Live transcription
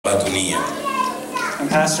Dunia. And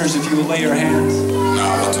pastors, if you would lay your hands.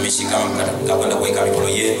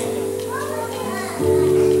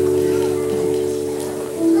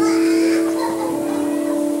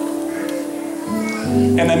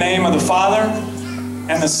 In the name of the Father,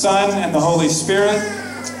 and the Son, and the Holy Spirit.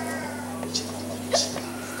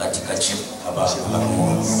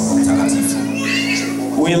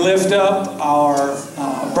 We lift up our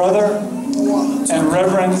brother and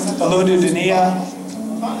Reverend Dunia.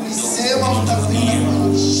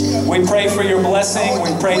 We pray for your blessing,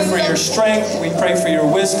 we pray for your strength, we pray for your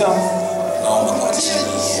wisdom.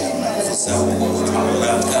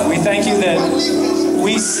 We thank you that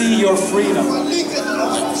we see your freedom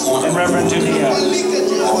in Reverend Dunia.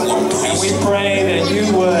 And we pray that you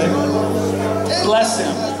would bless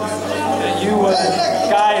him, that you would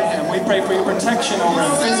guide him. We pray for your protection over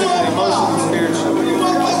him, physically, emotionally, spiritually.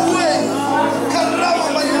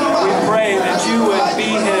 We pray that you would be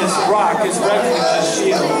his rock, his refuge, his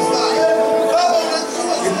shield.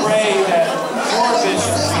 We pray that your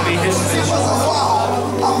vision would be his vision.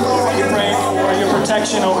 We pray for your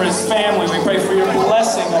protection over his family. We pray for your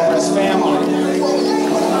blessing over his family.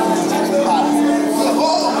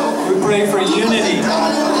 We pray for unity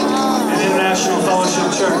in International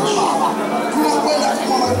Fellowship Church.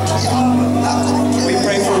 We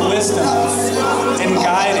pray for wisdom and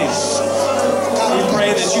guiding. We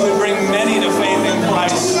pray that you would bring many to faith in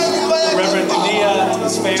Christ. Reverend Dunia,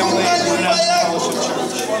 his family, International Fellowship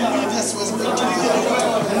Church.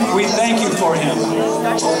 We thank you for him.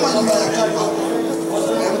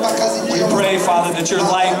 We pray, Father, that your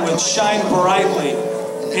light would shine brightly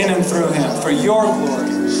in and through him for your glory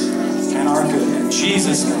and our good. In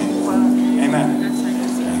Jesus' name, amen.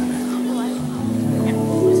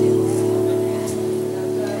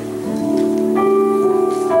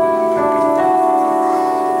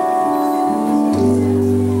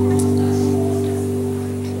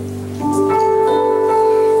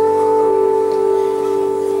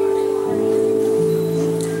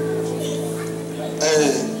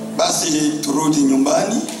 Basi turudi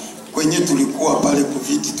nyumbani kwenye tulikuwa pale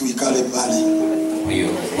kuviti tuikale pale.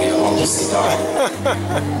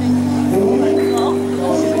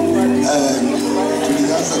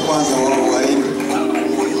 Tulianza kwanza wao waende.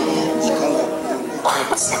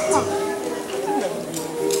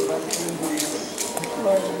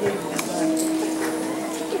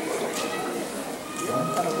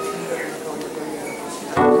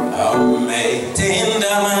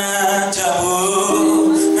 Umetenda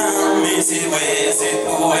maajabu nami siwezi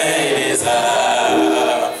kueleza,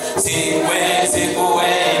 siwezi kueleza.